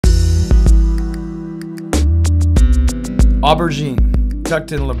Aubergine,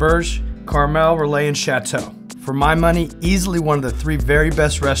 tucked in L'Auberge, Carmel, Relais, and Chateau. For my money, easily one of the 3 very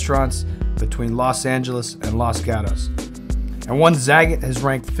best restaurants between Los Angeles and Los Gatos. And one Zagat has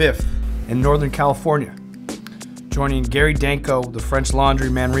ranked 5th in Northern California, joining Gary Danko, the French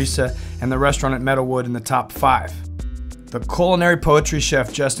Laundry, Manresa, and the restaurant at Meadowwood in the top 5. The culinary poetry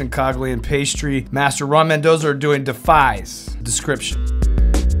chef Justin Cogley and pastry master Ron Mendoza are doing defies description.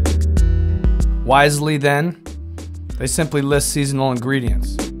 Wisely then, they simply list seasonal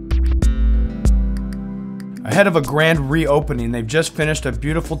ingredients. Ahead of a grand reopening, they've just finished a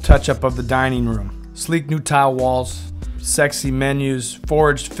beautiful touch-up of the dining room. Sleek new tile walls, sexy menus,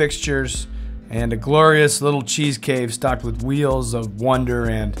 foraged fixtures, and a glorious little cheese cave stocked with wheels of wonder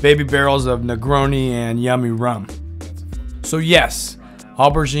and baby barrels of Negroni and yummy rum. So yes,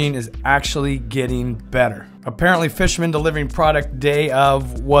 Aubergine is actually getting better. Apparently fishermen delivering product day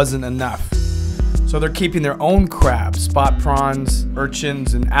of wasn't enough. So they're keeping their own crabs, spot prawns,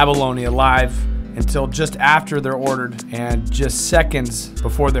 urchins, and abalone alive until just after they're ordered and just seconds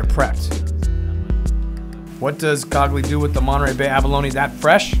before they're prepped. What does Cogley do with the Monterey Bay abalone that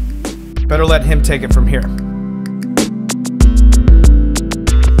fresh? Better let him take it from here.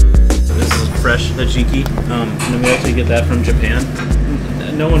 So this is fresh ajiki, and then we actually get that from Japan.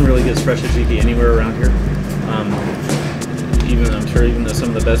 No one really gets fresh ajiki anywhere around here. I'm sure even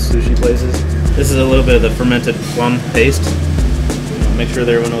some of the best sushi places. This is a little bit of the fermented plum paste. Make sure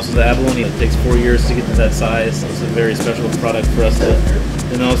that everyone knows the abalone. It takes 4 years to get to that size. It's a very special product for us.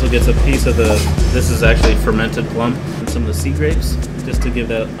 And it also gets a piece of this is actually fermented plum and some of the sea grapes, just to give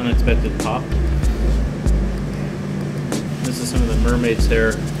that unexpected pop. This is some of the mermaid's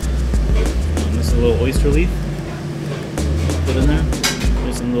hair. This is a little oyster leaf. Put in there.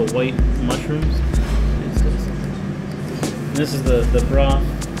 There's some little white mushrooms. And this is the broth.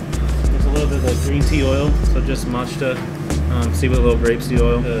 There's a little bit of the green tea oil, so just matcha. See with a little grapeseed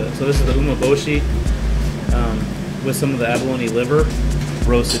oil. So this is the umeboshi with some of the abalone liver,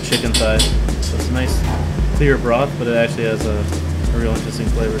 roasted chicken thighs. So it's a nice clear broth, but it actually has a real interesting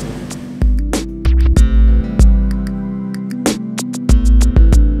flavor.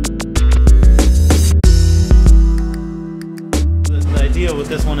 The idea with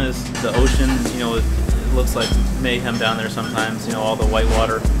this one is the ocean, it looks like mayhem down there sometimes, all the white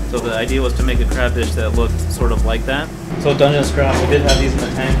water. So the idea was to make a crab dish that looked sort of like that. So Dungeness crab, we did have these in the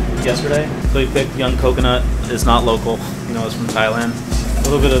tank yesterday. So we picked young coconut. It's not local, it's from Thailand. A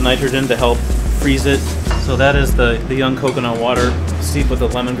little bit of nitrogen to help freeze it. So that is the young coconut water, steeped with the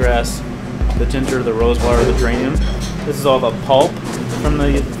lemongrass, the ginger, the rose water, the geranium. This is all the pulp from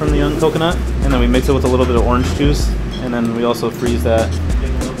the young coconut, and then we mix it with a little bit of orange juice, and then we also freeze that.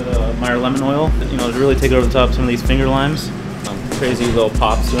 Take a little bit of Meyer lemon oil, to really take it over the top of some of these finger limes. Crazy little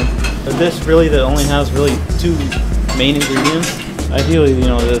pops to them. A dish really that only has really 2 main ingredients. Ideally,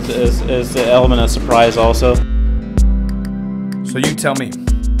 is the element of surprise also. So you tell me,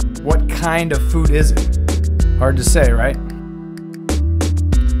 what kind of food is it? Hard to say, right?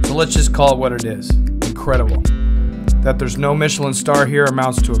 So let's just call it what it is. Incredible. That there's no Michelin star here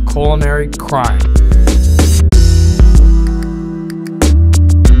amounts to a culinary crime.